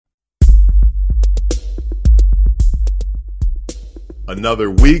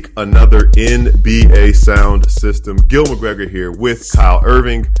Another week, another NBA sound system. Gil McGregor here with Kyle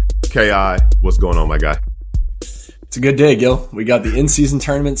Irving. KI, what's going on, my guy? It's a good day, Gil. We got the in-season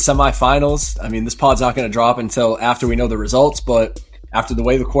tournament semifinals. I mean, this pod's not going to drop until after we know the results, but after the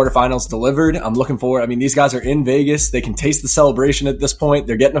way the quarterfinals delivered, I'm looking forward. I mean, these guys are in Vegas. They can taste the celebration at this point.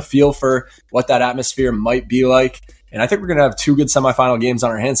 They're getting a feel for what that atmosphere might be like. And I think we're going to have two good semifinal games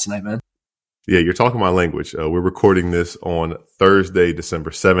on our hands tonight, man. Yeah, you're talking my language. We're recording this on Thursday, December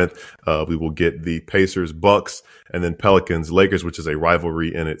 7th. We will get the Pacers, Bucks, and then Pelicans, Lakers, which is a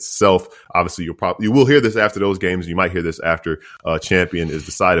rivalry in itself. Obviously, you will hear this after those games. You might hear this after champion is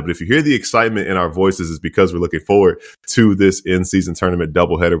decided. But if you hear the excitement in our voices, it's because we're looking forward to this in-season tournament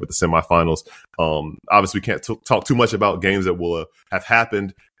doubleheader with the semifinals. Obviously, we can't talk too much about games that will have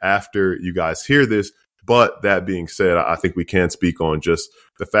happened after you guys hear this. But that being said, I think we can speak on just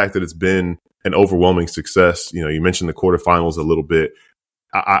the fact that it's been an overwhelming success. You know, you mentioned the quarterfinals a little bit.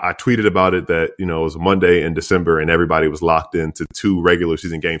 I tweeted about it that, you know, it was a Monday in December and everybody was locked into two regular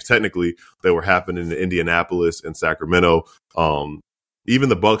season games. Technically, they were happening in Indianapolis and Sacramento. Even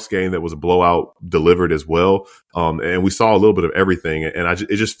the Bucks game that was a blowout delivered as well. And we saw a little bit of everything. And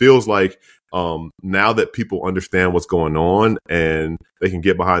it just feels like now that people understand what's going on and they can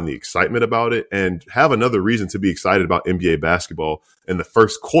get behind the excitement about it and have another reason to be excited about NBA basketball in the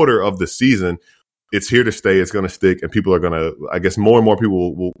first quarter of the season, it's here to stay. It's going to stick. And people are going to, I guess, more and more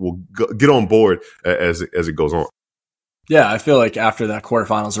people will get on board as it goes on. Yeah, I feel like after that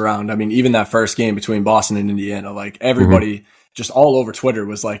quarterfinals round, I mean, even that first game between Boston and Indiana, like everybody just all over Twitter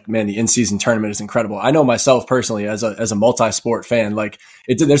was like, man, the in-season tournament is incredible. I know myself personally as a multi-sport fan, like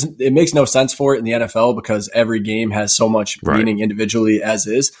it makes no sense for it in the NFL because every game has so much meaning individually as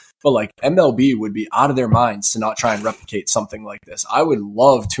is. But like MLB would be out of their minds to not try and replicate something like this. I would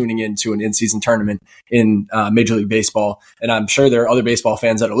love tuning into an in-season tournament in Major League Baseball. And I'm sure there are other baseball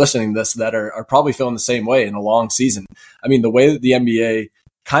fans that are listening to this that are probably feeling the same way in a long season. I mean, the way that the NBA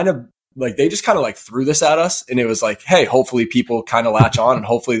they just kind of like threw this at us and it was like, hey, hopefully people kind of latch on and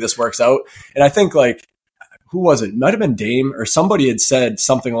hopefully this works out. And I think like, who was it? Might have been Dame or somebody had said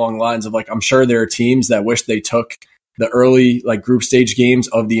something along the lines of like, I'm sure there are teams that wish they took the early like group stage games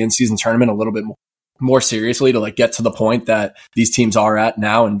of the in-season tournament a little bit more seriously to like get to the point that these teams are at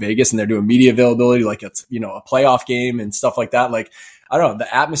now in Vegas and they're doing media availability like it's, you know, a playoff game and stuff like that. Like, I don't know,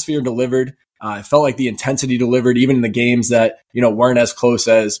 the atmosphere delivered. I felt like the intensity delivered even in the games that, you know, weren't as close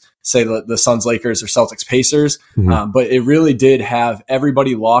as say the Suns, Lakers or Celtics, Pacers. But it really did have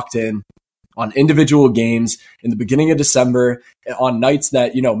everybody locked in on individual games in the beginning of December on nights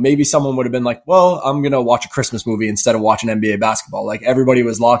that, you know, maybe someone would have been like, well, I'm going to watch a Christmas movie instead of watching NBA basketball. Like everybody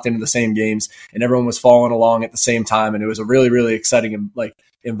was locked into the same games and everyone was following along at the same time. And it was a really, really exciting, like,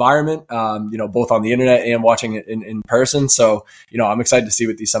 environment, you know, both on the internet and watching it in person. So, you know, I'm excited to see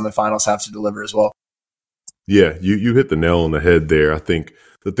what these semifinals have to deliver as well. Yeah, you hit the nail on the head there. I think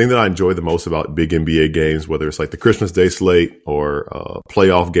the thing that I enjoy the most about big NBA games, whether it's like the Christmas Day slate or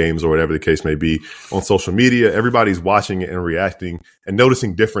playoff games or whatever the case may be on social media, everybody's watching it and reacting and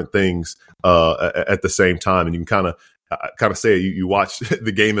noticing different things at the same time. And you can kind of say you watch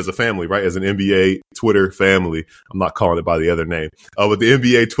the game as a family, right? As an NBA Twitter family. I'm not calling it by the other name. But the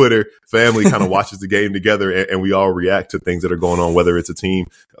NBA Twitter family kind of watches the game together and we all react to things that are going on, whether it's a team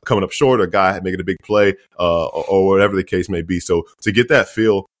coming up short or a guy making a big play or whatever the case may be. So to get that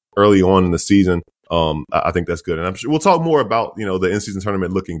feel early on in the season, I think that's good. And I'm sure we'll talk more about, you know, the in-season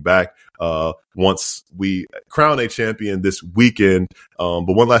tournament looking back once we crown a champion this weekend. But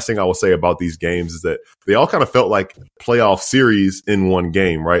one last thing I will say about these games is that they all kind of felt like playoff series in one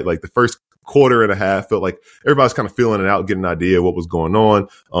game, right? Like the first quarter and a half felt like everybody's kind of feeling it out, getting an idea of what was going on.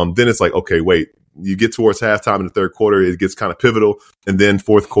 Then it's like, okay, wait, you get towards halftime in the third quarter, it gets kind of pivotal. And then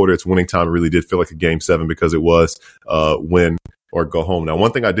fourth quarter, it's winning time. It really did feel like a game 7 because it was win or go home. Now,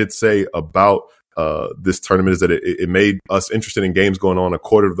 one thing I did say about this tournament is that it made us interested in games going on a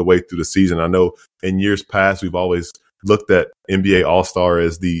quarter of the way through the season. I know in years past, we've always looked at NBA All-Star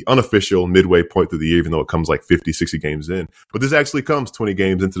as the unofficial midway point through the year, even though it comes like 50, 60 games in. But this actually comes 20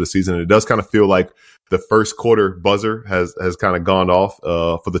 games into the season. And it does kind of feel like the first quarter buzzer has kind of gone off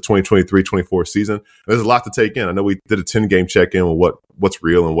for the 2023-24 season. There's a lot to take in. I know we did a 10-game check-in with what's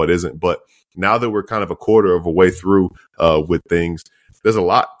real and what isn't. But now that we're kind of a quarter of a way through with things, there's a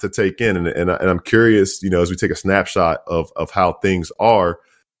lot to take in. And I'm curious, you know, as we take a snapshot of how things are,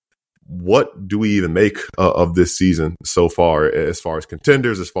 what do we even make of this season so far as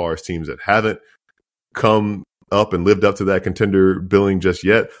contenders, as far as teams that haven't come up and lived up to that contender billing just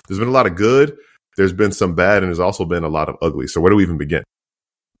yet? There's been a lot of good. There's been some bad, and there's also been a lot of ugly. So where do we even begin?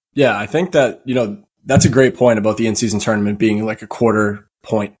 Yeah, I think that, you know, That's a great point about the in-season tournament being like a quarter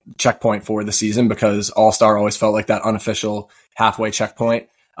point checkpoint for the season, because All-Star always felt like that unofficial halfway checkpoint.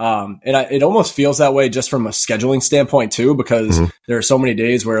 It almost feels that way just from a scheduling standpoint too, because there are so many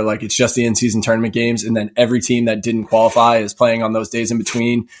days where like it's just the in-season tournament games, and then every team that didn't qualify is playing on those days in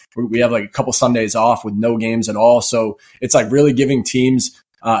between. We have like a couple Sundays off with no games at all. So it's like really giving teams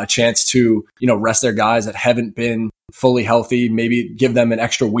a chance to, rest their guys that haven't been fully healthy, maybe give them an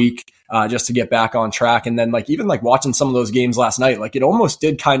extra week just to get back on track. And then like even like watching some of those games last night, like it almost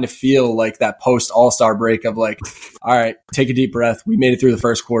did kind of feel like that post All-Star break of like, all right, take a deep breath. We made it through the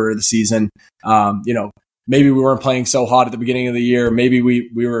first quarter of the season. Maybe we weren't playing so hot at the beginning of the year. Maybe we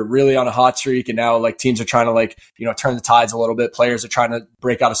were really on a hot streak, and now like teams are trying to like, turn the tides a little bit. Players are trying to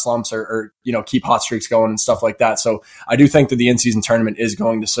break out of slumps or keep hot streaks going and stuff like that. So I do think that the in-season tournament is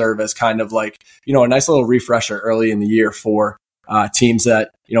going to serve as kind of like, a nice little refresher early in the year for teams that,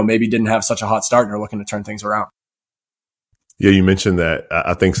 maybe didn't have such a hot start and are looking to turn things around. Yeah, you mentioned that.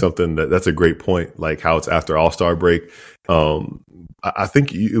 I think something that's a great point, like how it's after All-Star break. I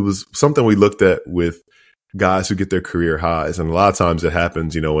think it was something we looked at with guys who get their career highs. And a lot of times it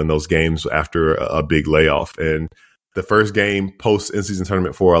happens, in those games after a big layoff. And the first game post in-season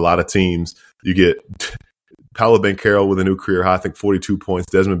tournament for a lot of teams, you get Paolo Banchero with a new career high, I think 42 points.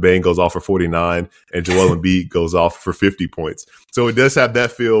 Desmond Bane goes off for 49, and Joel Embiid goes off for 50 points. So it does have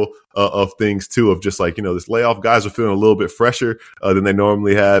that feel of things too, of just like, this layoff, guys are feeling a little bit fresher than they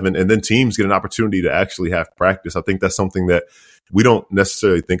normally have. And then teams get an opportunity to actually have practice. I think that's something that we don't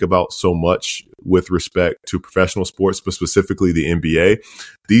necessarily think about so much with respect to professional sports, but specifically the NBA.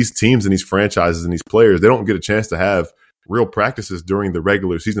 These teams and these franchises and these players, they don't get a chance to have real practices during the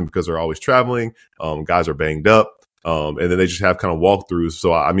regular season because they're always traveling. Guys are banged up. And then they just have kind of walkthroughs.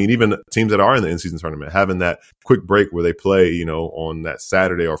 So, I mean, even teams that are in the in-season tournament, having that quick break where they play, on that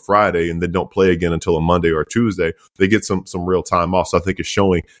Saturday or Friday and then don't play again until a Monday or a Tuesday, they get some real time off. So I think it's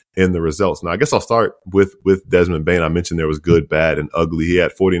showing in the results. Now, I guess I'll start with Desmond Bane. I mentioned there was good, bad, and ugly. He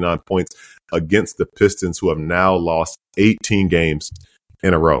had 49 points against the Pistons, who have now lost 18 games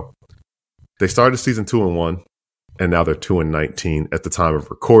in a row. They started season 2-1, and now they're 2-19 at the time of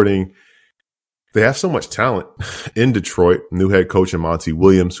recording. They have so much talent in Detroit. New head coach Monty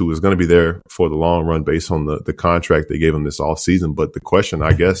Williams, who is going to be there for the long run based on the contract they gave him this all season. But the question,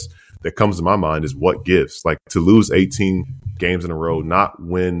 I guess, that comes to my mind is what gives? Like, to lose 18 games in a row, not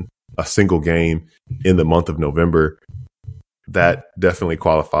win a single game in the month of November, that definitely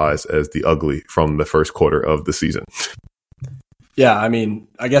qualifies as the ugly from the first quarter of the season. Yeah, I mean,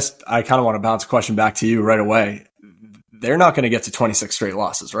 I guess I kind of want to bounce a question back to you right away. They're not going to get to 26 straight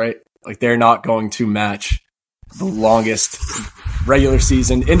losses, right? Like, they're not going to match the longest regular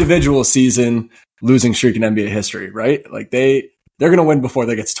season, individual season losing streak in NBA history, right? Like, they're going to win before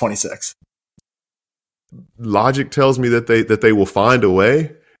they get to 26. Logic tells me that they will find a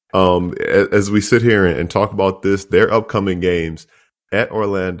way. As we sit here and talk about this, their upcoming games at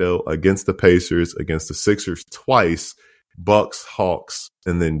Orlando, against the Pacers, against the Sixers twice, Bucks, Hawks,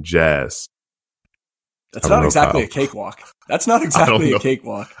 and then Jazz. That's not exactly a cakewalk. That's not exactly a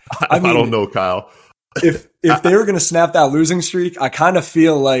cakewalk. I mean, I don't know, Kyle. If they were going to snap that losing streak, I kind of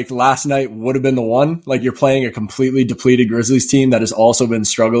feel like last night would have been the one. Like, you're playing a completely depleted Grizzlies team that has also been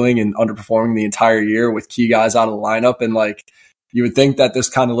struggling and underperforming the entire year with key guys out of the lineup. And like, you would think that this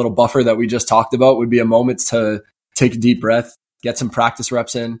kind of little buffer that we just talked about would be a moment to take a deep breath, get some practice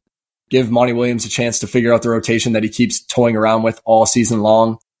reps in, give Monty Williams a chance to figure out the rotation that he keeps toying around with all season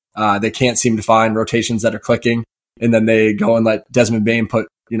long. They can't seem to find rotations that are clicking. And then they go and let Desmond Bane put,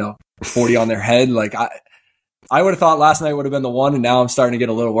 40 on their head. Like, I would have thought last night would have been the one. And now I'm starting to get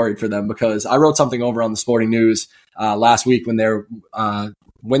a little worried for them, because I wrote something over on the Sporting News last week when their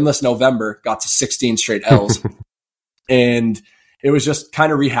winless November got to 16 straight L's. And it was just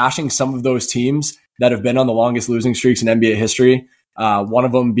kind of rehashing some of those teams that have been on the longest losing streaks in NBA history. One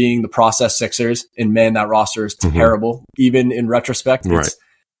of them being the process Sixers. And man, that roster is terrible. Even in retrospect, right. It's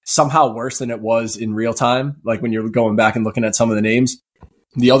somehow worse than it was in real time. Like, when you're going back and looking at some of the names.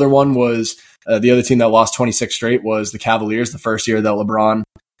 The other one was the other team that lost 26 straight was the Cavaliers, the first year that LeBron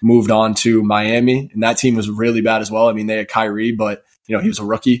moved on to Miami. And that team was really bad as well. I mean, they had Kyrie, but he was a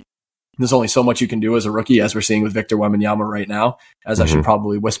rookie. There's only so much you can do as a rookie, as we're seeing with Victor Wembanyama right now, as I should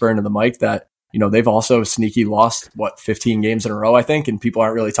probably whisper into the mic that, they've also sneaky lost 15 games in a row, I think, and people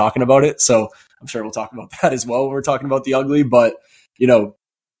aren't really talking about it. So I'm sure we'll talk about that as well when we're talking about the ugly, but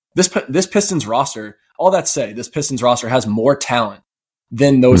this Pistons roster, all that to say, this Pistons roster has more talent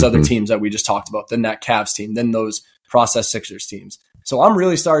than those other teams that we just talked about, than that Cavs team, than those process Sixers teams. So I'm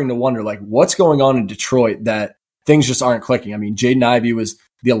really starting to wonder, like, what's going on in Detroit that things just aren't clicking. I mean, Jaden Ivey was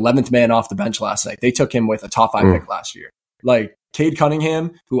the 11th man off the bench last night. They took him with a top 5 pick last year. Like Cade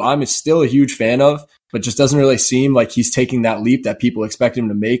Cunningham, who I'm still a huge fan of, but just doesn't really seem like he's taking that leap that people expect him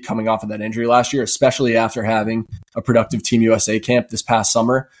to make coming off of that injury last year, especially after having a productive Team USA camp this past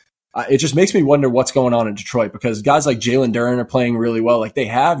summer. It just makes me wonder what's going on in Detroit, because guys like Jalen Duren are playing really well. Like they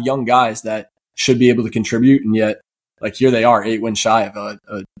have young guys that should be able to contribute, and yet like here they are 8 wins shy of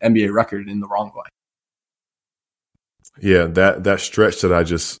a NBA record in the wrong way. Yeah, that stretch that I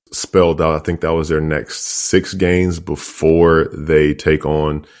just spelled out, I think that was their next 6 games before they take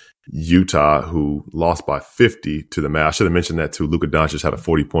on Utah, who lost by 50 to the Mavs. I should have mentioned that too. Luka Doncic had a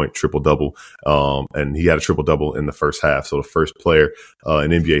 40-point triple-double, and he had a triple-double in the first half. So the first player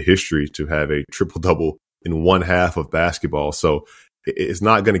in NBA history to have a triple-double in one half of basketball. So it's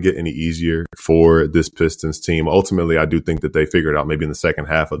not going to get any easier for this Pistons team. Ultimately, I do think that they figure it out maybe in the second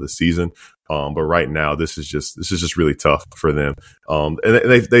half of the season. But right now, this is just really tough for them. And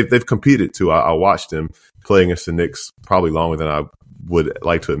they've competed too. I watched them play against the Knicks probably longer than I would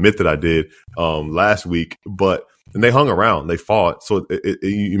like to admit that I did last week. And they hung around, they fought. So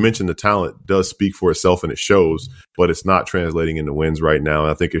you mentioned the talent does speak for itself, and it shows, but it's not translating into wins right now.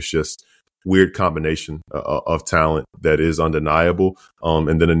 And I think it's just weird combination of talent that is undeniable.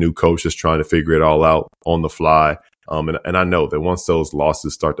 And then a new coach is trying to figure it all out on the fly. And I know that once those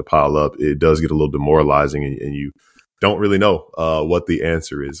losses start to pile up, it does get a little demoralizing, and you don't really know what the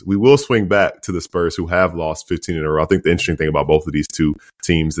answer is. We will swing back to the Spurs, who have lost 15 in a row. I think the interesting thing about both of these two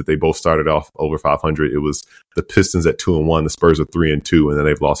teams that they both started off over 500. It was the Pistons at 2-1, the Spurs are 3-2, and then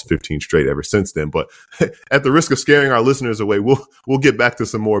they've lost 15 straight ever since then. But at the risk of scaring our listeners away, we'll get back to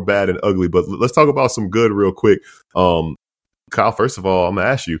some more bad and ugly. But let's talk about some good real quick. Kyle, first of all, I'm gonna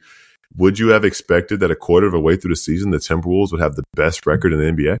ask you: would you have expected that a quarter of a way through the season, the Timberwolves would have the best record in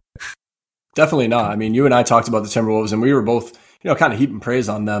the NBA? Definitely not. I mean, you and I talked about the Timberwolves, and we were both, kind of heaping praise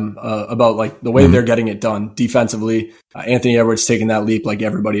on them about like the way they're getting it done defensively. Anthony Edwards taking that leap like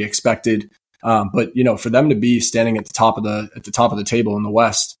everybody expected. But for them to be standing at the top of the table in the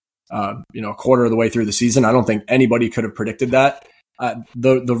West, a quarter of the way through the season, I don't think anybody could have predicted that.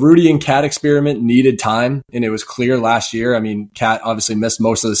 The Rudy and Cat experiment needed time, and it was clear last year. I mean, Cat obviously missed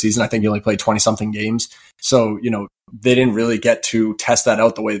most of the season. I think he only played 20 something games. So, they didn't really get to test that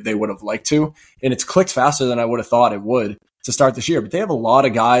out the way they would have liked to. And it's clicked faster than I would have thought it would to start this year. But they have a lot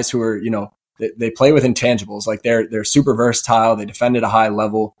of guys who are, they play with intangibles. Like they're super versatile. They defend at a high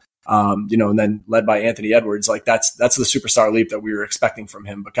level, and then led by Anthony Edwards. Like that's the superstar leap that we were expecting from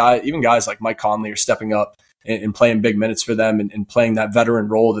him. But even guys like Mike Conley are stepping up and playing big minutes for them and playing that veteran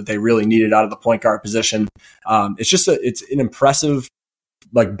role that they really needed out of the point guard position. It's an impressive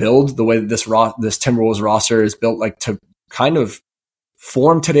build, the way that this Timberwolves roster is built, to kind of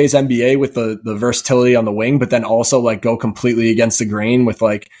form today's NBA with the versatility on the wing, but then also go completely against the grain with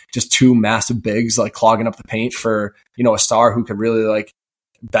just two massive bigs clogging up the paint for a star who could really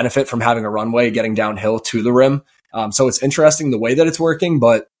benefit from having a runway getting downhill to the rim. So it's interesting the way that it's working,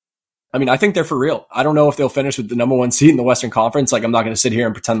 but I mean, I think they're for real. I don't know if they'll finish with the number 1 seed in the Western Conference. I'm not going to sit here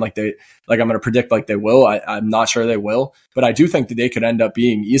and pretend I'm going to predict they will. I'm not sure they will, but I do think that they could end up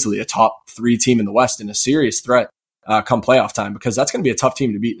being easily a top 3 team in the West and a serious threat come playoff time, because that's going to be a tough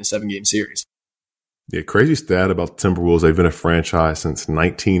team to beat in a 7-game series. Yeah, crazy stat about the Timberwolves. They've been a franchise since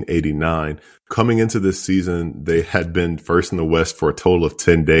 1989. Coming into this season, they had been first in the West for a total of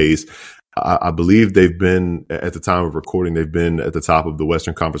 10 days. I believe they've been, at the time of recording, they've been at the top of the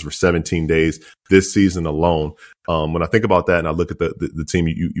Western Conference for 17 days this season alone. When I think about that and I look at the team,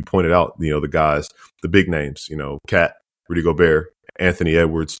 you pointed out, the guys, the big names, Cat, Rudy Gobert, Anthony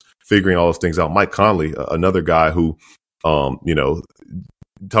Edwards, figuring all those things out. Mike Conley, another guy who,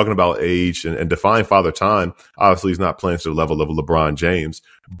 talking about age and defying father time, obviously he's not playing to the level of LeBron James,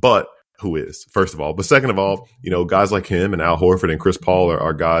 but who is, first of all. But second of all, guys like him and Al Horford and Chris Paul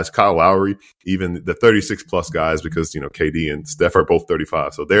are guys, Kyle Lowry, even the 36-plus guys, because, KD and Steph are both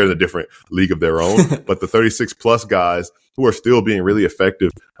 35. So they're in a different league of their own. But the 36-plus guys who are still being really effective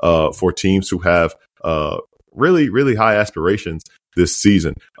for teams who have really, really high aspirations this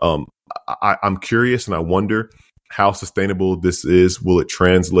season. I'm curious, and I wonder how sustainable this is. Will it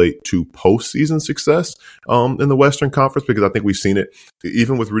translate to postseason success in the Western Conference? Because I think we've seen it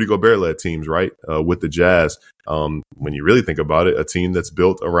even with Rudy Gobert-led teams, right? With the Jazz. When you really think about it, a team that's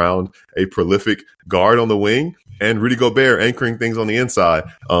built around a prolific guard on the wing and Rudy Gobert anchoring things on the inside.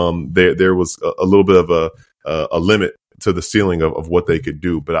 There was a little bit of a limit to the ceiling of what they could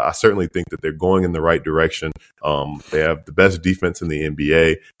do. But I certainly think that they're going in the right direction. They have the best defense in the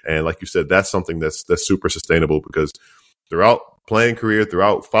NBA. And like you said, that's something that's super sustainable, because throughout playing career,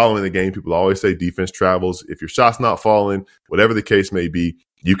 throughout following the game, people always say defense travels. If your shot's not falling, whatever the case may be,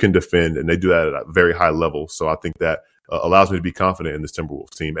 you can defend, and they do that at a very high level. So I think that allows me to be confident in this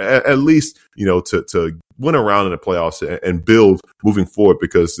Timberwolves team, at least, to win a round in the playoffs and build moving forward,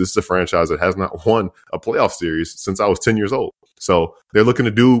 because this is a franchise that has not won a playoff series since I was 10 years old. So they're looking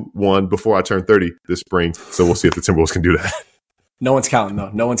to do one before I turn 30 this spring. So we'll see if the Timberwolves can do that. No one's counting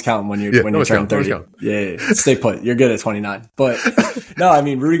though. No one's counting when you're turning 30. Yeah, stay put. You're good at 29. But no, I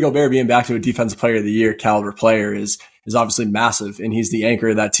mean, Rudy Gobert being back to a defensive player of the year caliber player is obviously massive, and he's the anchor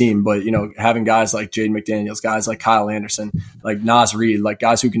of that team. But, having guys like Jaden McDaniels, guys like Kyle Anderson, like Naz Reid, like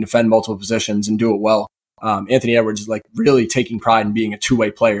guys who can defend multiple positions and do it well. Anthony Edwards is like really taking pride in being a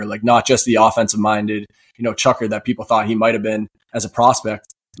two-way player, like not just the offensive minded, chucker that people thought he might have been as a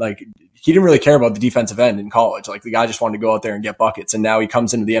prospect. Like, he didn't really care about the defensive end in college. Like, the guy just wanted to go out there and get buckets. And now he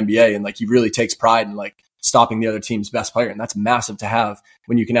comes into the NBA and like he really takes pride in like stopping the other team's best player. And that's massive to have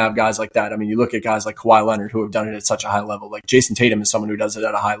when you can have guys like that. I mean, you look at guys like Kawhi Leonard who have done it at such a high level. Like Jason Tatum is someone who does it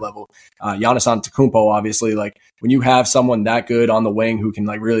at a high level. Giannis Antetokounmpo, obviously, like when you have someone that good on the wing who can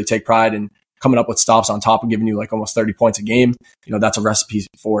like really take pride in coming up with stops on top and giving you like almost 30 points a game, that's a recipe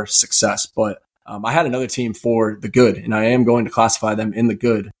for success. But I had another team for the good, and I am going to classify them in the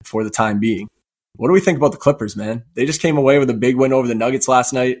good for the time being. What do we think about the Clippers, man? They just came away with a big win over the Nuggets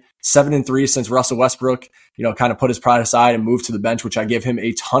last night, 7-3 since Russell Westbrook, kind of put his pride aside and moved to the bench, which I give him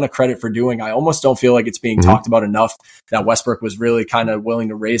a ton of credit for doing. I almost don't feel like it's being talked about enough that Westbrook was really kind of willing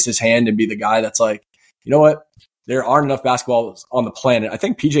to raise his hand and be the guy that's like, you know what? There aren't enough basketballs on the planet. I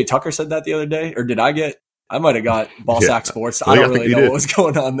think PJ Tucker said that the other day, or I might have got Ballsack Sports. I don't really know what was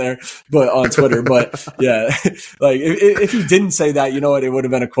going on there, but on Twitter. But yeah, like if he didn't say that, it would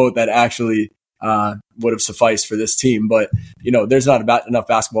have been a quote that actually would have sufficed for this team. But, there's not enough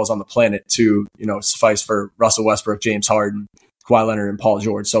basketballs on the planet to, suffice for Russell Westbrook, James Harden, Kawhi Leonard, and Paul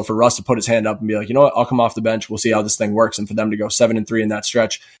George. So for Russ to put his hand up and be like, you know what, I'll come off the bench. We'll see how this thing works. And for them to go 7-3 in that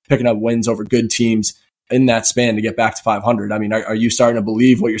stretch, picking up wins over good teams in that span to get back to 500. I mean, are you starting to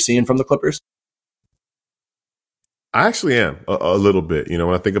believe what you're seeing from the Clippers? I actually am a little bit. When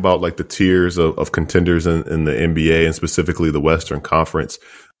I think about like the tiers of contenders in the NBA and specifically the Western Conference,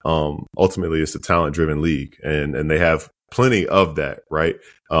 ultimately it's a talent driven league, and they have plenty of that, right?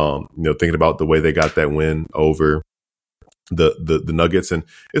 Thinking about the way they got that win over the Nuggets, and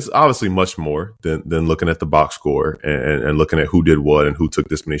it's obviously much more than looking at the box score and looking at who did what and who took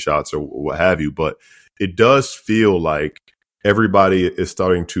this many shots or what have you. But it does feel like everybody is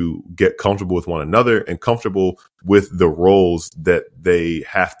starting to get comfortable with one another and comfortable with the roles that they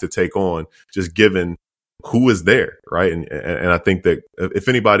have to take on, just given who is there, right? And I think that if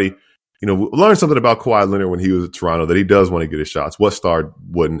anybody, we learned something about Kawhi Leonard when he was at Toronto, that he does want to get his shots. What star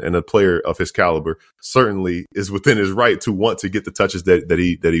wouldn't? And a player of his caliber certainly is within his right to want to get the touches that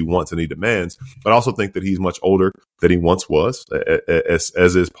he wants and he demands. But I also think that he's much older than he once was,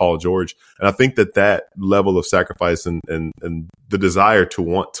 as is Paul George. And I think that level of sacrifice and the desire to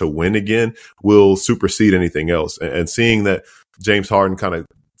want to win again will supersede anything else. And seeing that James Harden kind of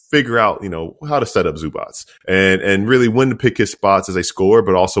figure out, how to set up Zubats and really when to pick his spots as a scorer,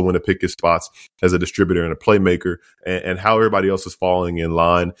 but also when to pick his spots as a distributor and a playmaker, and how everybody else is falling in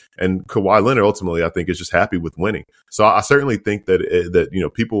line. And Kawhi Leonard ultimately, I think, is just happy with winning. So I certainly think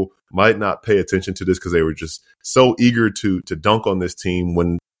that people might not pay attention to this because they were just so eager to dunk on this team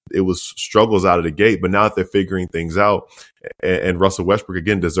when it was struggles out of the gate. But now that they're figuring things out, and Russell Westbrook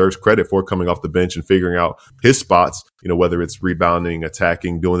again deserves credit for coming off the bench and figuring out his spots, whether it's rebounding,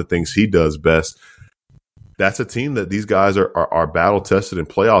 attacking, doing the things he does best. That's a team that these guys are battle tested and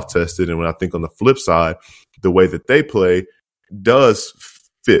playoff tested. And when I think on the flip side, the way that they play does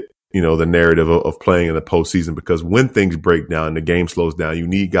fit, the narrative of playing in the postseason, because when things break down and the game slows down, you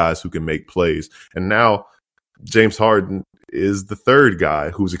need guys who can make plays. And now James Harden is the third guy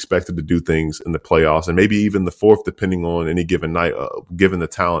who's expected to do things in the playoffs, and maybe even the fourth, depending on any given night, given the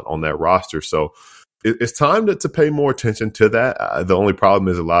talent on that roster. So it's time to pay more attention to that. The only problem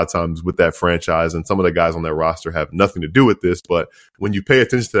is a lot of times with that franchise, and some of the guys on that roster have nothing to do with this, but when you pay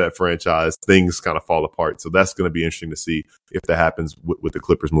attention to that franchise, things kind of fall apart. So that's going to be interesting to see if that happens with the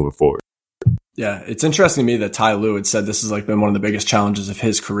Clippers moving forward. Yeah, it's interesting to me that Ty Lue had said this has like been one of the biggest challenges of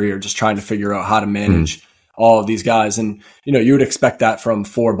his career, just trying to figure out how to manage all of these guys. And, you would expect that from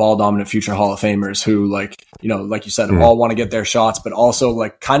 4 ball dominant future Hall of Famers who like you said, all want to get their shots, but also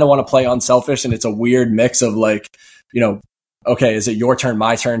like kind of want to play unselfish. And it's a weird mix of like, okay, is it your turn,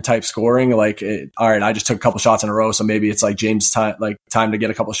 my turn type scoring? Like, all right, I just took a couple shots in a row. So maybe it's like James time to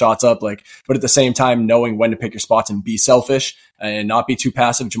get a couple shots up. Like, but at the same time, knowing when to pick your spots and be selfish and not be too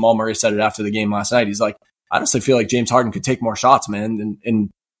passive. Jamal Murray said it after the game last night. He's like, I honestly feel like James Harden could take more shots, man. And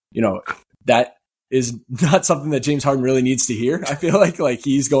that is not something that James Harden really needs to hear. I feel like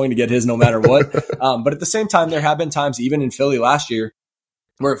he's going to get his no matter what. But at the same time, there have been times even in Philly last year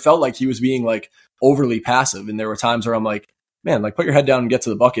where it felt like he was being like overly passive. And there were times where I'm like, man, like put your head down and get to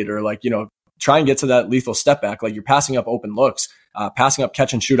the bucket, or like, try and get to that lethal step back. Like you're passing up open looks, passing up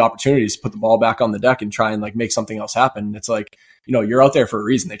catch and shoot opportunities to put the ball back on the deck and try and like make something else happen. And it's like, you're out there for a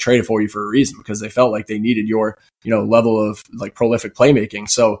reason. They traded for you for a reason because they felt like they needed your, level of like prolific playmaking.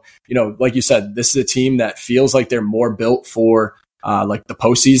 So, like you said, this is a team that feels like they're more built for like the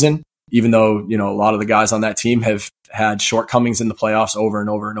postseason, even though, a lot of the guys on that team have had shortcomings in the playoffs over and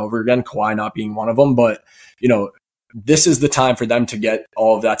over and over again, Kawhi not being one of them. But, this is the time for them to get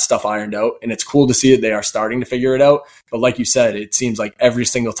all of that stuff ironed out. And it's cool to see that they are starting to figure it out. But like you said, it seems like every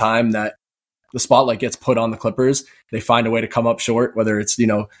single time that the spotlight gets put on the Clippers, they find a way to come up short, whether it's,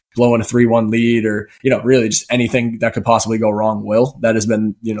 blowing a 3-1 lead or, really just anything that could possibly go wrong will. That has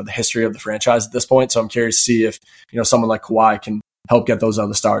been, the history of the franchise at this point. So I'm curious to see if, someone like Kawhi can help get those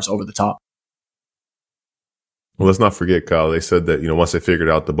other stars over the top. Well, let's not forget, Kyle, they said that, once they figured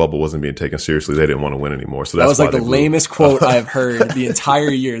out the bubble wasn't being taken seriously, they didn't want to win anymore. So that was like the lamest quote I've heard the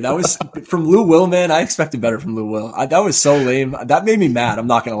entire year. That was from Lou Will, man. I expected better from Lou Will. That was so lame. That made me mad. I'm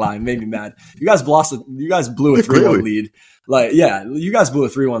not going to lie. It made me mad. You guys blew a 3-1 lead. Like, yeah, you guys blew a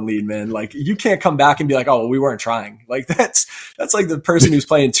 3-1 lead, man. Like, you can't come back and be like, oh, well, we weren't trying. Like, that's like the person who's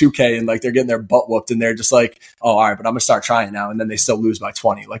playing 2K and like they're getting their butt whooped and they're just like, oh, all right, but I'm going to start trying now. And then they still lose by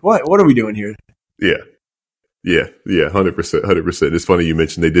 20. Like, what are we doing here? Yeah, 100%. It's funny you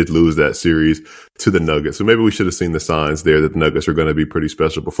mentioned they did lose that series to the Nuggets. So maybe we should have seen the signs there that the Nuggets are going to be pretty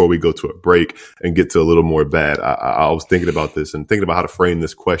special. Before we go to a break and get to a little more bad, I was thinking about this and thinking about how to frame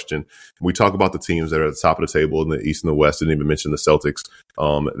this question. We talk about the teams that are at the top of the table in the East and the West. Didn't even mention the Celtics.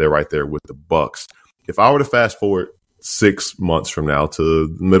 They're right there with the Bucks. If I were to fast forward 6 months from now to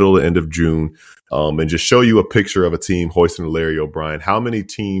the middle to end of June, and just show you a picture of a team hoisting Larry O'Brien, how many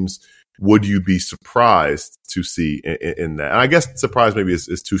teams would you be surprised to see in that? And I guess surprise maybe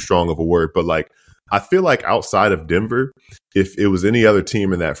is too strong of a word, but like, I feel like outside of Denver, if it was any other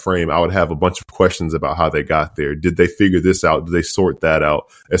team in that frame, I would have a bunch of questions about how they got there. Did they figure this out? Did they sort that out?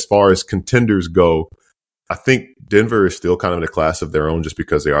 As far as contenders go, I think Denver is still kind of in a class of their own just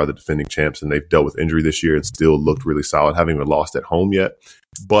because they are the defending champs and they've dealt with injury this year and still looked really solid, haven't even lost at home yet.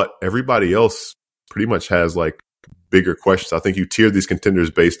 But everybody else pretty much has like bigger questions. I think you tier these contenders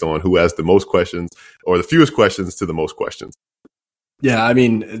based on who has the most questions or the fewest questions to the most questions. Yeah, I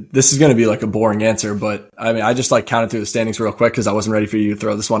mean, this is going to be like a boring answer, but I mean, I just like counted through the standings real quick because I wasn't ready for you to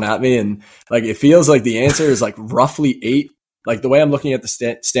throw this one at me. And like, it feels like the answer is like roughly 8. Like the way I'm looking at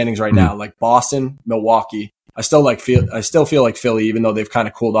the standings right now, like Boston, Milwaukee, I still feel like Philly, even though they've kind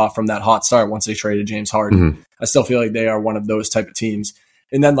of cooled off from that hot start once they traded James Harden. I still feel like they are one of those type of teams.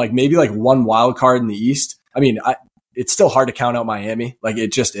 And then like maybe like one wild card in the East. I mean, it's still hard to count out Miami. Like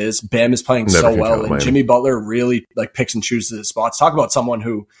it just is. Bam is playing so well. And Jimmy Butler really like picks and chooses his spots. Talk about someone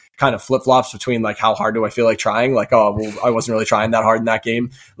who kind of flip flops between like, how hard do I feel like trying? Like, oh, well, I wasn't really trying that hard in that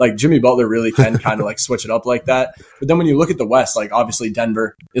game. Like Jimmy Butler really can kind of like switch it up like that. But then when you look at the West, like obviously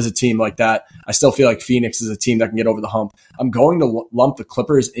Denver is a team like that. I still feel like Phoenix is a team that can get over the hump. I'm going to lump the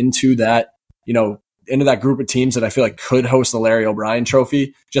Clippers into that, into that group of teams that I feel like could host the Larry O'Brien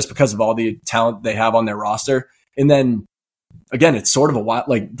trophy just because of all the talent they have on their roster. And then again, it's sort of a wild,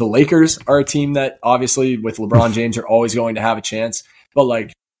 like the Lakers are a team that obviously with LeBron James are always going to have a chance, but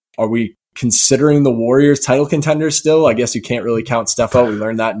like, are we considering the Warriors title contenders still? I guess you can't really count Steph out. We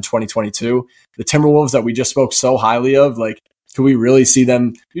learned that in 2022. The Timberwolves that we just spoke so highly of, like, can we really see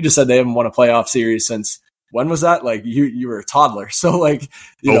them? You just said they haven't won a playoff series since when was that? Like you were a toddler. So like,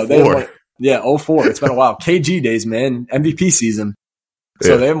 they won, 04. It's been a while. KG days, man. MVP season.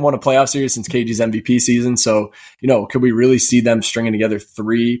 So they haven't won a playoff series since KG's MVP season. So, could we really see them stringing together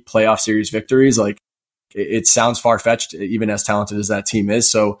 3 playoff series victories? Like it sounds far-fetched, even as talented as that team is.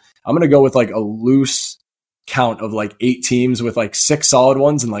 So I'm going to go with like a loose count of like 8 teams with like 6 solid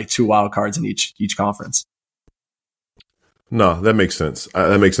ones and like 2 wild cards in each conference. No, that makes sense.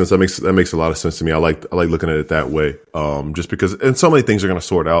 That makes sense. That makes a lot of sense to me. I like looking at it that way. Just because, and so many things are going to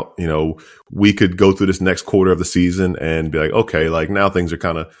sort out. We could go through this next quarter of the season and be like, okay, like now things are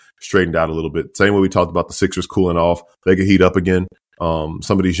kind of straightened out a little bit. Same way we talked about the Sixers cooling off. They could heat up again. Some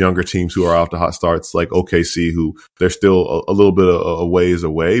of these younger teams who are off to hot starts, like OKC, who they're still a little bit a ways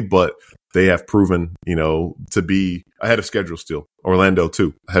away, but they have proven, to be ahead of schedule still. Orlando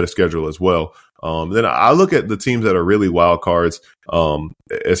too, ahead of schedule as well. Then I look at the teams that are really wild cards,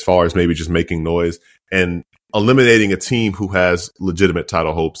 as far as maybe just making noise and eliminating a team who has legitimate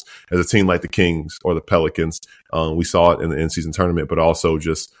title hopes, as a team like the Kings or the Pelicans. We saw it in the in-season tournament, but also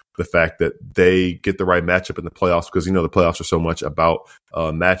just the fact that they get the right matchup in the playoffs, because, the playoffs are so much about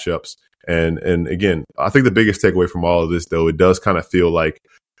matchups. And again, I think the biggest takeaway from all of this, though, it does kind of feel like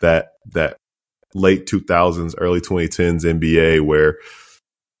that late 2000s, early 2010s NBA where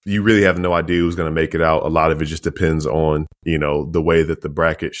you really have no idea who's going to make it out. A lot of it just depends on, the way that the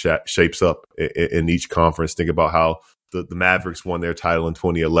bracket shapes up in each conference. Think about how the Mavericks won their title in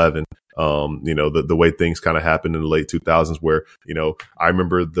 2011. The way things kind of happened in the late 2000s where, I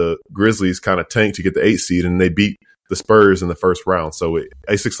remember the Grizzlies kind of tanked to get the 8th seed and they beat the Spurs in the first round. So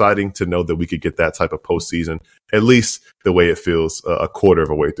it's exciting to know that we could get that type of postseason, at least the way it feels a quarter of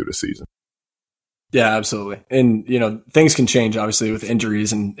a way through the season. Yeah, absolutely. And, things can change obviously with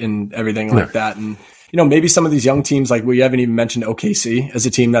injuries and everything like that. And, maybe some of these young teams, like we haven't even mentioned OKC as a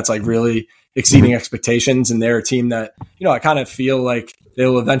team that's like really exceeding expectations. And they're a team that, I kind of feel like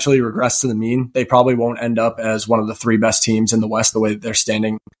they'll eventually regress to the mean. They probably won't end up as one of the 3 best teams in the West, the way that they're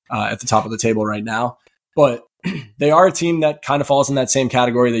standing at the top of the table right now. But they are a team that kind of falls in that same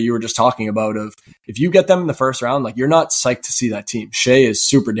category that you were just talking about of if you get them in the first round, like you're not psyched to see that team. Shea is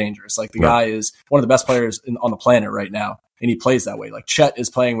super dangerous. Like the guy is one of the best players on the planet right now. And he plays that way. Like Chet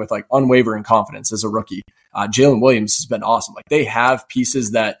is playing with like unwavering confidence as a rookie. Jalen Williams has been awesome. Like they have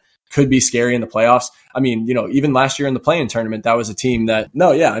pieces that could be scary in the playoffs. I mean, even last year in the play-in tournament, that was a team that,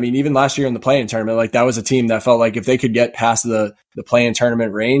 even last year in the play-in tournament, like that was a team that felt like if they could get past the play-in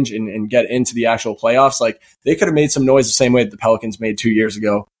tournament range and get into the actual playoffs, like they could have made some noise the same way that the Pelicans made 2 years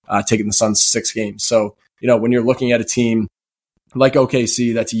ago, taking the Suns 6 games. So, when you're looking at a team like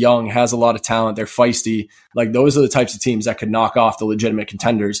OKC that's young, has a lot of talent, they're feisty, like those are the types of teams that could knock off the legitimate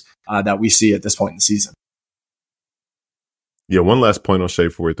contenders that we see at this point in the season. Yeah, one last point on Shea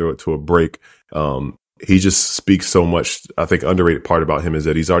before we throw it to a break. He just speaks so much. I think underrated part about him is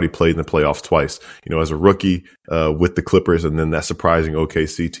that he's already played in the playoffs twice, as a rookie with the Clippers and then that surprising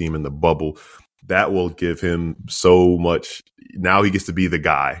OKC team in the bubble. That will give him so much. Now he gets to be the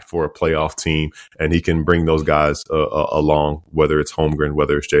guy for a playoff team, and he can bring those guys along, whether it's Holmgren,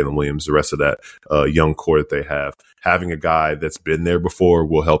 whether it's Jalen Williams, the rest of that young core that they have. Having a guy that's been there before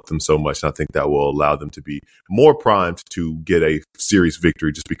will help them so much. And I think that will allow them to be more primed to get a series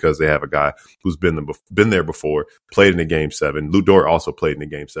victory just because they have a guy who's been there before, played in the Game 7. Lu Dort also played in the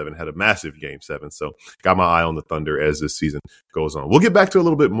Game 7, had a massive Game 7. So got my eye on the Thunder as this season goes on. We'll get back to a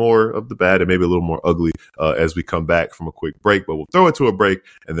little bit more of the bad and maybe a little more ugly as we come back from a quick break, but we'll throw it to a break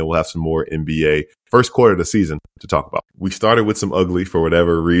and then we'll have some more NBA first quarter of the season to talk about. We started with some ugly for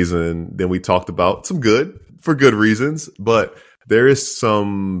whatever reason. Then we talked about some good for good reasons, but there is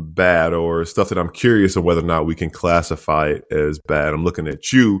some bad or stuff that I'm curious of whether or not we can classify it as bad. I'm looking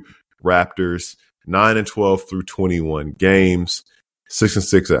at you, Raptors, 9-12 through 21 games,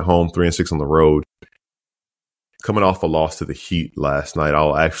 6-6 at home, 3-6 on the road. Coming off a loss to the Heat last night.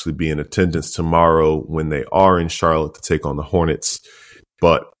 I'll actually be in attendance tomorrow when they are in Charlotte to take on the Hornets.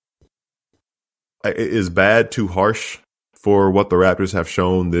 But is bad too harsh for what the Raptors have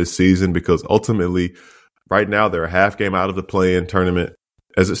shown this season? Because ultimately, right now, they're a half game out of the play-in tournament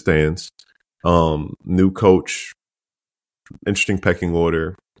as it stands. New coach, interesting pecking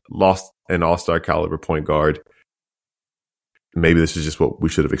order, lost an all-star caliber point guard. Maybe this is just what we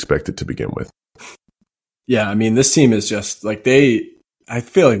should have expected to begin with. Yeah, I mean, this team is just like I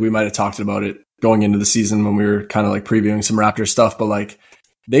feel like we might have talked about it going into the season when we were kind of like previewing some Raptors stuff, but like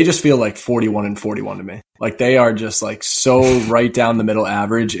they just feel like 41-41 to me. Like they are just like so right down the middle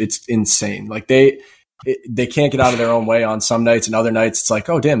average. It's insane. Like they can't get out of their own way on some nights, and other nights it's like,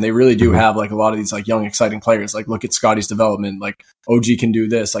 oh damn, they really do have like a lot of these like young, exciting players. Like look at Scotty's development. Like OG can do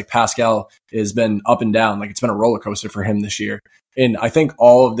this. Like Pascal has been up and down. Like it's been a roller coaster for him this year. And I think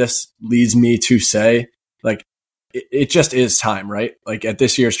all of this leads me to say, like, it just is time, right? Like at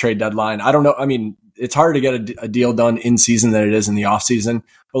this year's trade deadline, I don't know. I mean, it's harder to get a deal done in season than it is in the off season,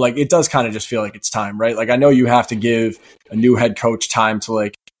 but like it does kind of just feel like it's time, right? Like I know you have to give a new head coach time to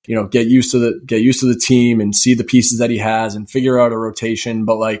like, get used to the team and see the pieces that he has and figure out a rotation.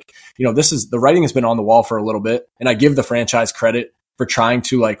 But like, the writing has been on the wall for a little bit, and I give the franchise credit for trying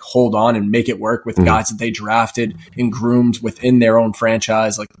to like hold on and make it work with guys that they drafted and groomed within their own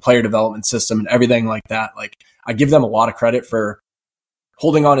franchise, like the player development system and everything like that. Like I give them a lot of credit for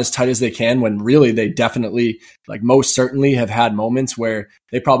holding on as tight as they can when really they definitely, like most certainly have had moments where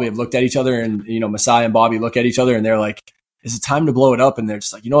they probably have looked at each other and, Masai and Bobby look at each other and they're like, is it time to blow it up? And they're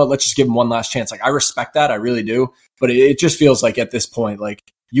just like, you know what, let's just give them one last chance. Like I respect that. I really do. But it just feels like at this point, like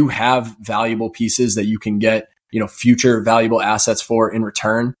you have valuable pieces that you can get, future valuable assets for in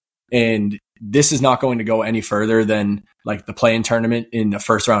return. And this is not going to go any further than like the play-in tournament in the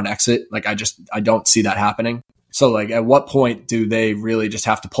first round exit. Like I don't see that happening. So like, at what point do they really just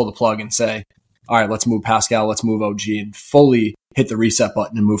have to pull the plug and say, all right, let's move Pascal, let's move OG, and fully hit the reset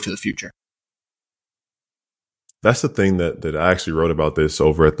button and move to the future? That's the thing that I actually wrote about this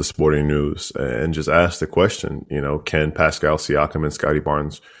over at the Sporting News and just asked the question, can Pascal Siakam and Scottie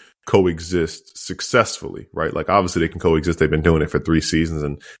Barnes coexist successfully, right? Like, obviously they can coexist. They've been doing it for 3 seasons,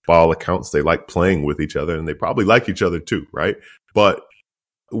 and by all accounts, they like playing with each other, and they probably like each other too, right? But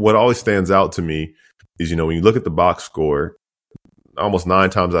what always stands out to me is, when you look at the box score, almost 9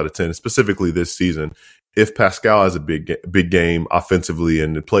 times out of 10, specifically this season, if Pascal has a big game offensively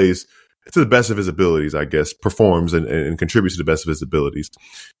and it plays to the best of his abilities, I guess, performs and contributes to the best of his abilities,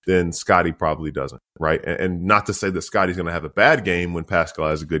 then Scottie probably doesn't, right? And not to say that Scottie's going to have a bad game when Pascal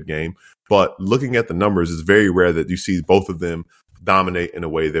has a good game, but looking at the numbers, it's very rare that you see both of them dominate in a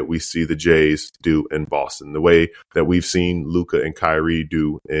way that we see the Jays do in Boston, the way that we've seen Luka and Kyrie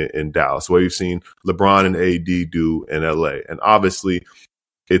do in Dallas, the way we've seen LeBron and AD do in LA. And obviously,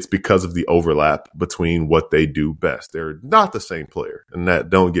 it's because of the overlap between what they do best. They're not the same player. And that,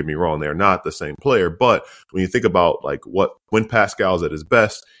 don't get me wrong, they're not the same player. But when you think about like when Pascal's at his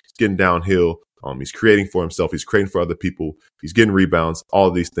best, he's getting downhill. He's creating for himself. He's creating for other people. He's getting rebounds, all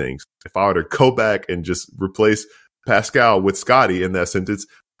of these things. If I were to go back and just replace Pascal with Scottie in that sentence,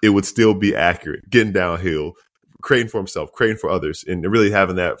 it would still be accurate. Getting downhill, creating for himself, creating for others, and really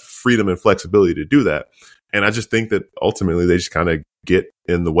having that freedom and flexibility to do that. And I just think that ultimately they just kind of get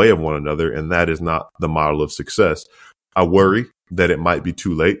in the way of one another, and that is not the model of success. I worry that it might be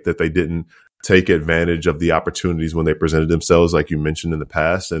too late, that they didn't take advantage of the opportunities when they presented themselves, like you mentioned in the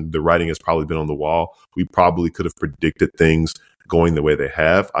past, and the writing has probably been on the wall. We probably could have predicted things going the way they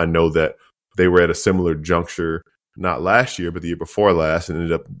have. I know that they were at a similar juncture, not last year, but the year before last, and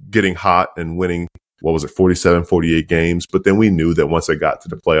ended up getting hot and winning, 47, 48 games. But then we knew that once they got to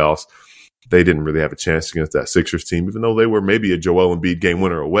the playoffs, they didn't really have a chance against that Sixers team, even though they were maybe a Joel Embiid game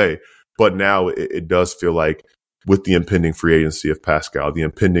winner away. But now it does feel like, with the impending free agency of Pascal, the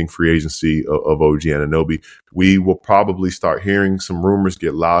impending free agency of OG Anunoby, we will probably start hearing some rumors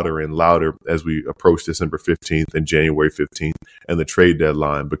get louder and louder as we approach December 15th and January 15th and the trade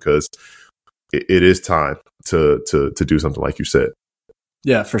deadline, because it is time to do something like you said.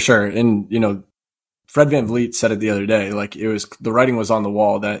 Yeah, for sure. And, Fred VanVleet said it the other day, like the writing was on the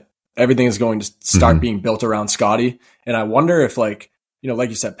wall that everything is going to start being built around Scottie. And I wonder if, like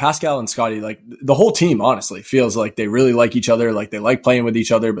you said, Pascal and Scottie, like the whole team honestly feels like they really like each other, like they like playing with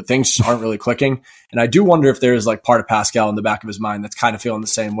each other, but things just aren't really clicking. And I do wonder if there's like part of Pascal in the back of his mind that's kind of feeling the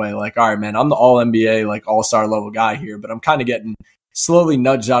same way. Like, all right, man, I'm the all NBA, like all-star level guy here, but I'm kind of getting slowly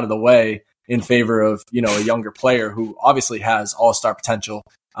nudged out of the way in favor of, a younger player who obviously has all-star potential,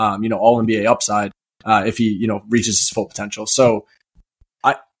 all NBA upside, if he, reaches his full potential. So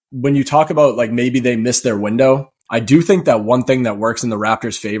when you talk about like maybe they missed their window, I do think that one thing that works in the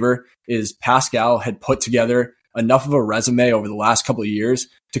Raptors' favor is Pascal had put together enough of a resume over the last couple of years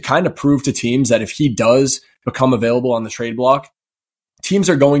to kind of prove to teams that if he does become available on the trade block, teams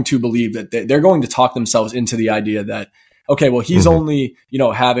are going to believe that they're going to talk themselves into the idea that, okay, well, he's only,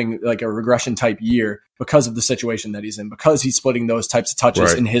 having like a regression type year because of the situation that he's in, because he's splitting those types of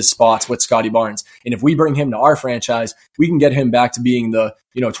touches in his spots with Scottie Barnes. And if we bring him to our franchise, we can get him back to being the,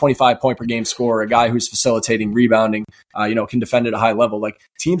 25 point per game scorer, a guy who's facilitating, rebounding, can defend at a high level. Like,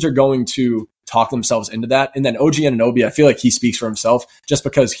 teams are going to talk themselves into that. And then OG Anunoby, I feel like he speaks for himself just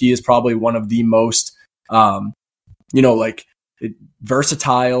because he is probably one of the most,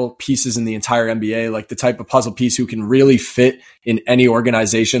 versatile pieces in the entire NBA, like the type of puzzle piece who can really fit in any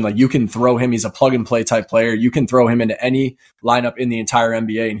organization. Like, you can throw him, he's a plug and play type player. You can throw him into any lineup in the entire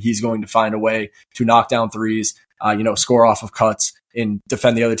NBA and he's going to find a way to knock down threes, score off of cuts and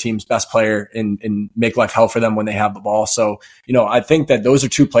defend the other team's best player and make life hell for them when they have the ball. So, I think that those are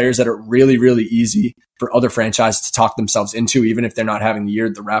two players that are really, really easy for other franchises to talk themselves into, even if they're not having the year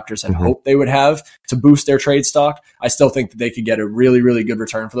the Raptors had hoped they would have to boost their trade stock. I still think that they could get a really, really good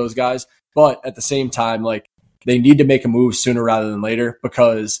return for those guys. But at the same time, like, they need to make a move sooner rather than later,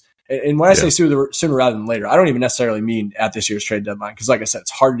 because, and when I say sooner rather than later, I don't even necessarily mean at this year's trade deadline. Because like I said,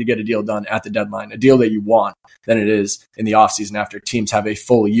 it's harder to get a deal done at the deadline, a deal that you want, than it is in the offseason after teams have a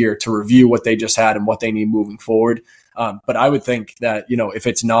full year to review what they just had and what they need moving forward. But I would think that, if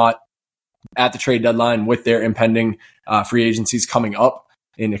it's not at the trade deadline with their impending free agencies coming up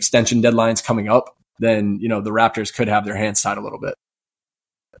and extension deadlines coming up, then, the Raptors could have their hands tied a little bit.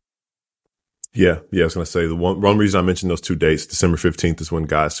 Yeah, I was going to say the one reason I mentioned those two dates, December 15th, is when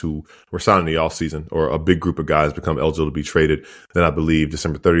guys who were signed in the offseason, or a big group of guys, become eligible to be traded. Then I believe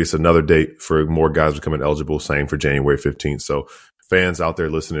December 30th is another date for more guys becoming eligible, same for January 15th. So fans out there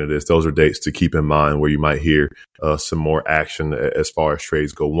listening to this, those are dates to keep in mind where you might hear some more action as far as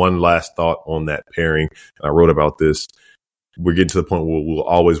trades go. One last thought on that pairing. I wrote about this. We're getting to the point where we'll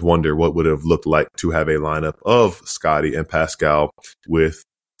always wonder what would have looked like to have a lineup of Scottie and Pascal with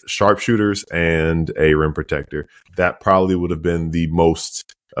sharpshooters and a rim protector. That probably would have been the most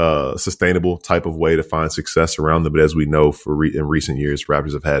sustainable type of way to find success around them. But as we know, in recent years,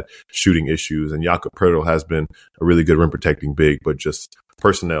 Raptors have had shooting issues, and Jakob Poeltl has been a really good rim protecting big, but just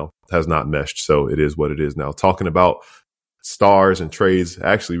personnel has not meshed. So it is what it is now. Talking about stars and trades,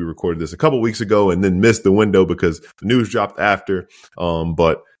 actually, we recorded this a couple weeks ago and then missed the window because the news dropped after.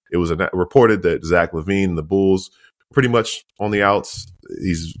 But it was reported that Zach LaVine and the Bulls pretty much on the outs.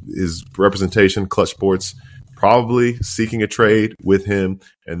 His representation, Clutch Sports, probably seeking a trade with him.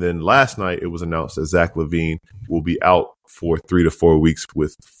 And then last night it was announced that Zach LaVine will be out for 3 to 4 weeks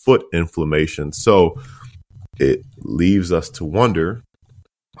with foot inflammation. So it leaves us to wonder,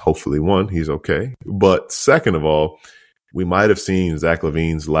 hopefully, one, he's okay. But second of all, we might have seen Zach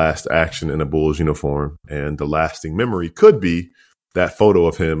LaVine's last action in a Bulls uniform. And the lasting memory could be that photo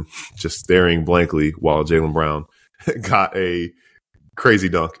of him just staring blankly while Jaylen Brown got a crazy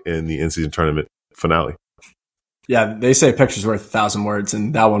dunk in the in-season tournament finale. Yeah, they say picture's worth 1,000 words,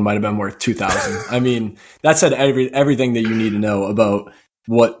 and that one might have been worth 2,000. I mean, that said everything that you need to know about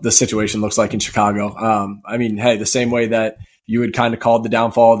what the situation looks like in Chicago. I mean, hey, the same way that you had kind of called the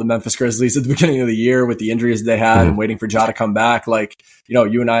downfall of the Memphis Grizzlies at the beginning of the year with the injuries they had and waiting for Ja to come back. Like, you know,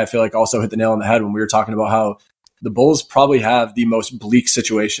 you and I feel like also hit the nail on the head when we were talking about how the Bulls probably have the most bleak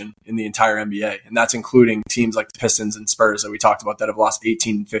situation in the entire NBA. And that's including teams like the Pistons and Spurs that we talked about that have lost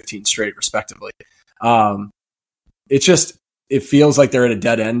 18 and 15 straight respectively. It feels like they're at a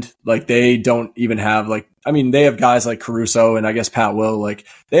dead end. Like they don't even have they have guys like Caruso and I guess Pat Will. Like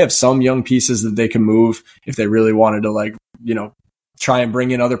they have some young pieces that they can move if they really wanted to try and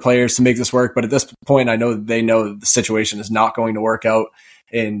bring in other players to make this work. But at this point, I know that they know that the situation is not going to work out.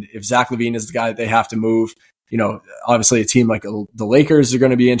 And if Zach LaVine is the guy that they have to move, obviously a team like the Lakers are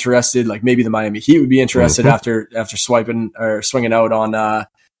going to be interested. Like maybe the Miami Heat would be interested after swinging out on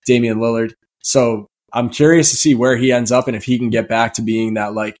Damian Lillard. So I'm curious to see where he ends up and if he can get back to being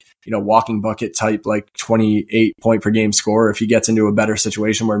that walking bucket type, 28 point per game scorer, if he gets into a better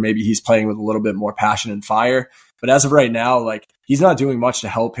situation where maybe he's playing with a little bit more passion and fire. But as of right now, he's not doing much to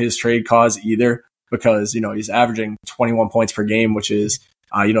help his trade cause either because, he's averaging 21 points per game, which is,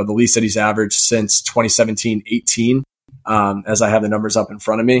 the least that he's averaged since 2017-18, as I have the numbers up in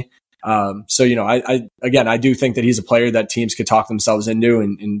front of me. I do think that he's a player that teams could talk themselves into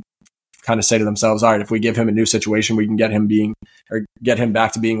and kind of say to themselves, all right, if we give him a new situation, we can get him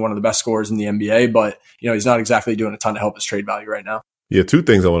back to being one of the best scorers in the NBA. But, he's not exactly doing a ton to help his trade value right now. Yeah, two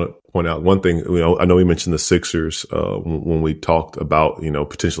things I want to point out. One thing, I know we mentioned the Sixers when we talked about,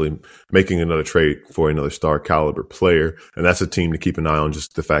 potentially making another trade for another star caliber player. And that's a team to keep an eye on,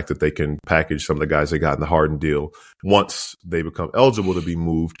 just the fact that they can package some of the guys they got in the Harden deal once they become eligible to be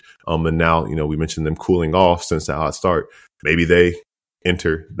moved. And now, we mentioned them cooling off since that hot start. Maybe they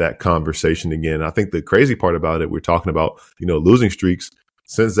enter that conversation again. I think the crazy part about it, we're talking about, losing streaks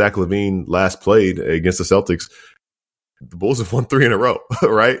since Zach LaVine last played against the Celtics. The Bulls have won 3 in a row,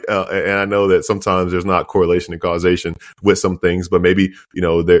 right? And I know that sometimes there's not correlation and causation with some things, but maybe,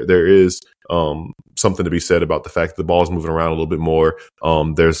 there is something to be said about the fact that the ball's moving around a little bit more.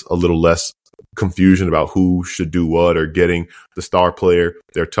 There's a little less confusion about who should do what or getting the star player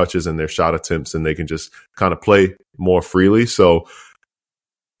their touches and their shot attempts, and they can just kind of play more freely. So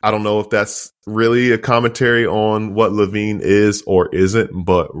I don't know if that's really a commentary on what LaVine is or isn't,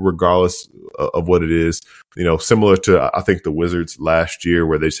 but regardless of what it is, similar to, I think, the Wizards last year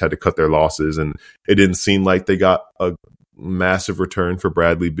where they just had to cut their losses and it didn't seem like they got a massive return for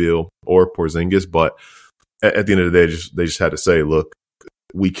Bradley Beal or Porzingis. But at the end of the day, they just had to say, look,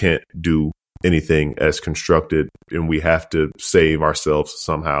 we can't do anything as constructed and we have to save ourselves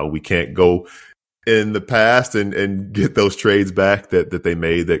somehow. We can't go in the past and get those trades back that they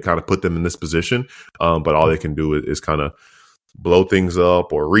made that kind of put them in this position. But all they can do is kind of blow things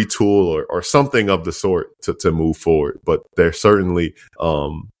up or retool or something of the sort to move forward. But they're certainly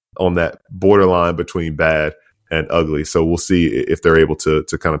on that borderline between bad and ugly. So we'll see if they're able to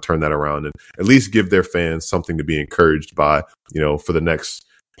kind of turn that around and at least give their fans something to be encouraged by, for the next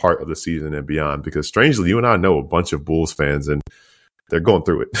part of the season and beyond. Because strangely, you and I know a bunch of Bulls fans and they're going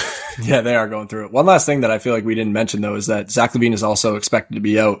through it. Yeah, they are going through it. One last thing that I feel like we didn't mention, though, is that Zach LaVine is also expected to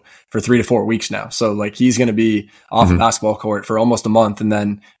be out for 3 to 4 weeks now. So, he's going to be off the basketball court for almost a month. And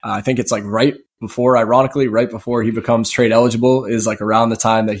then I think it's right before he becomes trade eligible is around the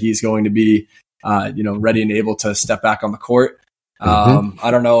time that he's going to be, ready and able to step back on the court.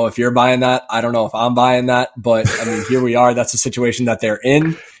 I don't know if you're buying that. I don't know if I'm buying that, but I mean, here we are. That's the situation that they're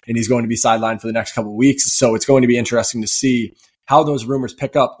in, and he's going to be sidelined for the next couple of weeks. So it's going to be interesting to see how those rumors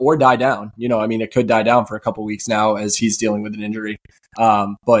pick up or die down. I mean, it could die down for a couple of weeks now as he's dealing with an injury.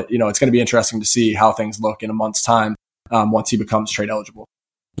 But it's going to be interesting to see how things look in a month's time once he becomes trade eligible.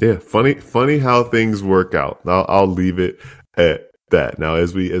 Yeah, funny how things work out. I'll leave it at that. Now,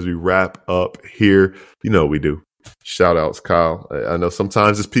 as we wrap up here, we do shout outs, Kyle. I know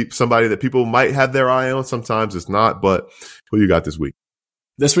sometimes it's somebody that people might have their eye on, sometimes it's not, but who you got this week?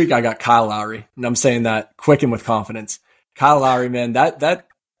 This week I got Kyle Lowry, and I'm saying that quick and with confidence. Kyle Lowry, man, that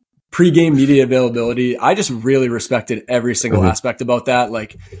pre-game media availability, I just really respected every single aspect about that.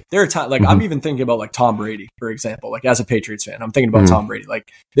 Like, there are times, like, I'm even thinking about like Tom Brady, for example. Like, as a Patriots fan, I'm thinking about Tom Brady. Like,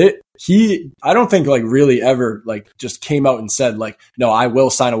 I don't think like really ever like just came out and said like, no, I will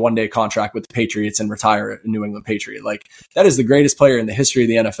sign a one-day contract with the Patriots and retire a New England Patriot. Like, that is the greatest player in the history of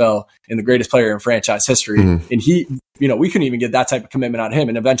the NFL and the greatest player in franchise history. And he, we couldn't even get that type of commitment out of him.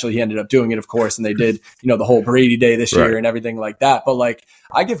 And eventually he ended up doing it, of course. And they did, the whole Brady Day this year and everything like that. But like,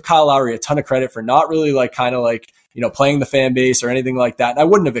 I give Kyle Lowry a ton of credit for not really like kind of like, playing the fan base or anything like that. And I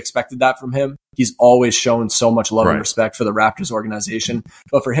wouldn't have expected that from him. He's always shown so much love and respect for the Raptors organization.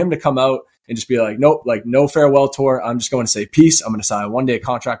 But for him to come out and just be like, nope, like no farewell tour. I'm just going to say peace. I'm going to sign a one-day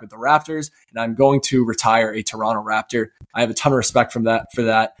contract with the Raptors, and I'm going to retire a Toronto Raptor. I have a ton of respect for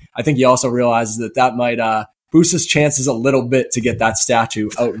that. I think he also realizes that might boost his chances a little bit to get that statue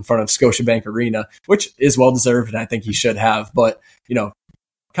out in front of Scotiabank Arena, which is well deserved, and I think he should have. But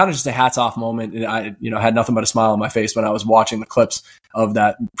kind of just a hats off moment. And I, had nothing but a smile on my face when I was watching the clips of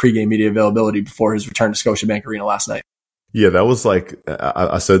that pregame media availability before his return to Scotiabank Arena last night. Yeah, that was like,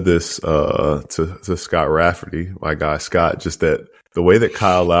 I said this to Scott Rafferty, my guy Scott, just that the way that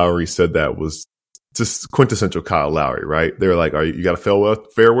Kyle Lowry said that was just quintessential Kyle Lowry, right? They were like, you got a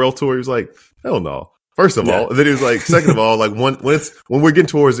farewell tour? He was like, hell no. First of all, and then he was like, second of all, like when we're getting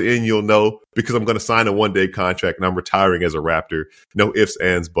towards the end, you'll know, because I'm going to sign a one-day contract and I'm retiring as a Raptor. No ifs,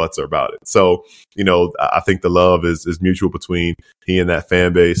 ands, buts about it. So, I think the love is mutual between he and that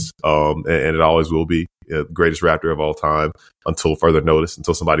fan base, and it always will be. The greatest Raptor of all time until further notice,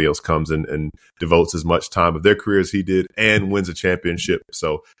 until somebody else comes in and devotes as much time of their career as he did and wins a championship.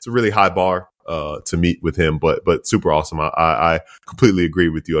 So it's a really high bar to meet with him, but super awesome. I completely agree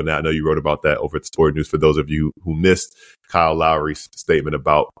with you on that. I know you wrote about that over at Sport News for those of you who missed Kyle Lowry's statement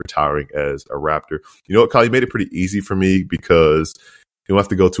about retiring as a Raptor. You know what, Kyle, you made it pretty easy for me because you don't have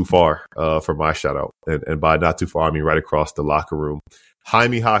to go too far for my shout out. And by not too far, I mean right across the locker room.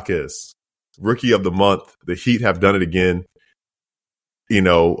 Jaime Jaquez, Rookie of the Month. The Heat have done it again.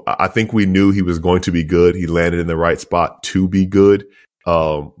 I think we knew he was going to be good. He landed in the right spot to be good.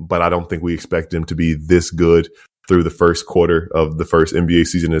 But I don't think we expect him to be this good through the first quarter of the first NBA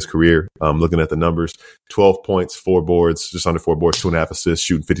season in his career. Looking at the numbers, 12 points, 4 boards, just under 4 boards, 2.5 assists,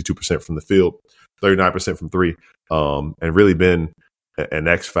 shooting 52% from the field, 39% from three, and really been an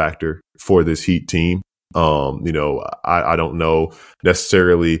X factor for this Heat team. I don't know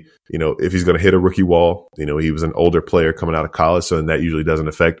necessarily, if he's going to hit a rookie wall. He was an older player coming out of college, so that usually doesn't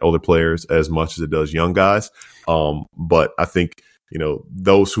affect older players as much as it does young guys. But I think,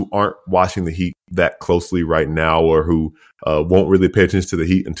 those who aren't watching the Heat that closely right now, or who won't really pay attention to the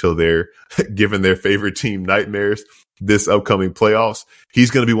Heat until they're given their favorite team nightmares this upcoming playoffs, he's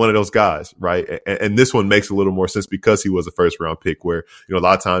going to be one of those guys, right? And this one makes a little more sense because he was a first round pick where, a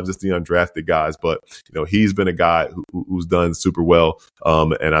lot of times it's the undrafted guys, but, he's been a guy who's done super well.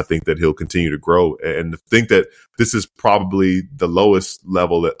 And I think that he'll continue to grow, and to think that this is probably the lowest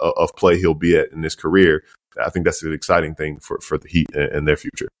level of play he'll be at in his career. I think that's an exciting thing for the Heat and their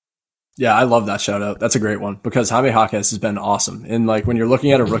future. Yeah, I love that shout out. That's a great one because Jaime Jaquez has been awesome. And like when you're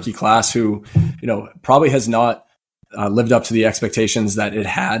looking at a rookie class who, probably has not lived up to the expectations that it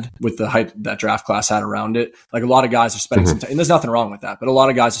had with the hype that draft class had around it. Like a lot of guys are spending some time, and there's nothing wrong with that, but a lot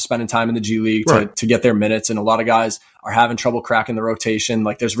of guys are spending time in the G League to get their minutes. And a lot of guys are having trouble cracking the rotation.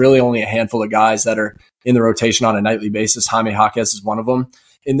 Like there's really only a handful of guys that are in the rotation on a nightly basis. Jaime Jaquez is one of them.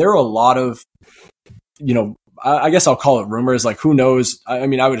 And there are a lot of, I guess I'll call it rumors. Like, who knows? I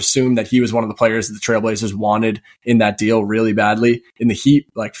mean, I would assume that he was one of the players that the Trailblazers wanted in that deal really badly. And the Heat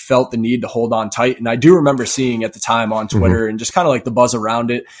like felt the need to hold on tight. And I do remember seeing at the time on Twitter and just kind of like the buzz around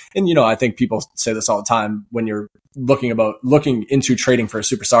it. And, I think people say this all the time when you're looking into trading for a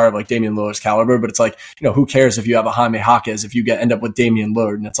superstar of like Damian Lillard's caliber. But it's like, who cares if you have a Jaime Jaquez if you end up with Damian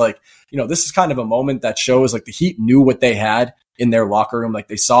Lillard? And it's like, this is kind of a moment that shows like the Heat knew what they had in their locker room. Like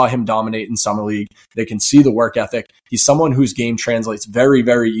they saw him dominate in summer league. They can see the work ethic. He's someone whose game translates very,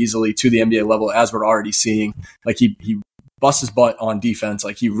 very easily to the NBA level, as we're already seeing. Like he busts his butt on defense.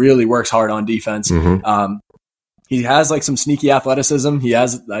 Like he really works hard on defense. He has like some sneaky athleticism. He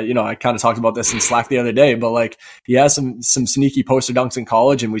has, I kind of talked about this in Slack the other day, but like he has some sneaky poster dunks in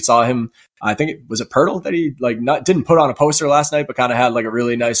college. And we saw him, I think it was Pirtle that he like didn't put on a poster last night, but kind of had like a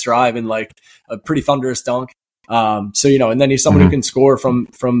really nice drive and like a pretty thunderous dunk. And then he's someone who can score from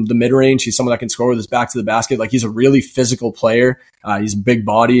the mid range. He's someone that can score with his back to the basket. Like he's a really physical player. He's a big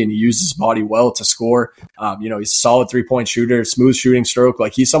body and he uses his body well to score. He's a solid 3-point shooter, smooth shooting stroke.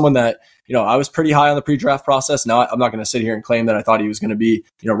 Like he's someone that, I was pretty high on the pre-draft process. Now I'm not going to sit here and claim that I thought he was going to be,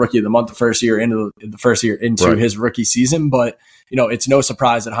 rookie of the month the first year into his rookie season. But, it's no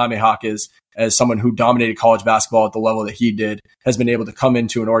surprise that Jaime Jaquez, as someone who dominated college basketball at the level that he did, has been able to come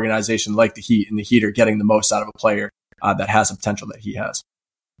into an organization like the Heat, and the Heat are getting the most out of a player that has the potential that he has.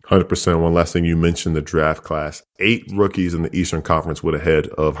 100%. One last thing, you mentioned the draft class. 8 rookies in the Eastern Conference were ahead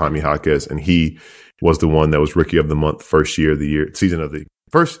of Jaime Jaquez, and he was the one that was rookie of the month, first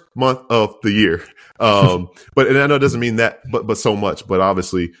month of the year. But and I know it doesn't mean that, but so much. But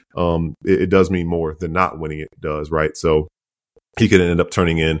obviously, it does mean more than not winning it does, right? So he could end up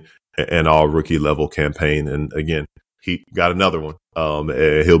turning in an all rookie level campaign, and again, he got another one.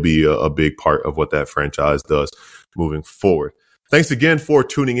 He'll be a big part of what that franchise does moving forward. Thanks again for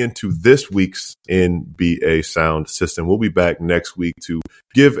tuning in to this week's NBA Sound System. We'll be back next week to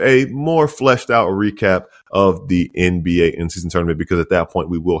give a more fleshed out recap of the NBA in-season tournament, because at that point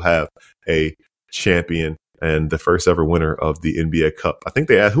we will have a champion and the first ever winner of the NBA Cup. I think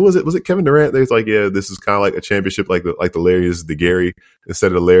they asked, who was it? Was it Kevin Durant? They was like, yeah, this is kind of like a championship, like the Larry is the Gary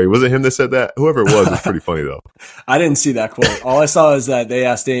instead of the Larry. Was it him that said that? Whoever it was pretty funny though. I didn't see that quote. All I saw is that they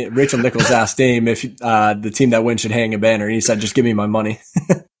asked Rachel Nichols asked Dame if the team that wins should hang a banner, and he said, "Just give me my money."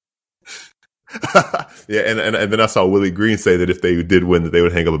 Yeah, and then I saw Willie Green say that if they did win, that they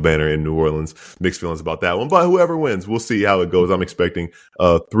would hang up a banner in New Orleans. Mixed feelings about that one, but whoever wins, we'll see how it goes. I'm expecting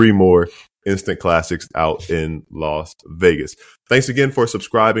 3 more instant classics out in Las Vegas. Thanks again for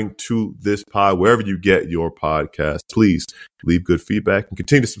subscribing to this pod wherever you get your podcast. Please leave good feedback and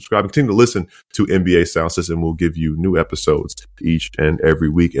continue to subscribe and continue to listen to NBA Sound System. We'll give you new episodes each and every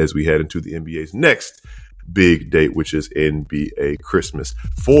week as we head into the NBA's next big date, which is NBA Christmas.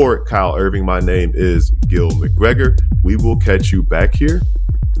 For Kyle Irving, my name is Gil McGregor. We will catch you back here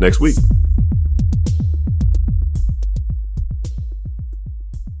next week.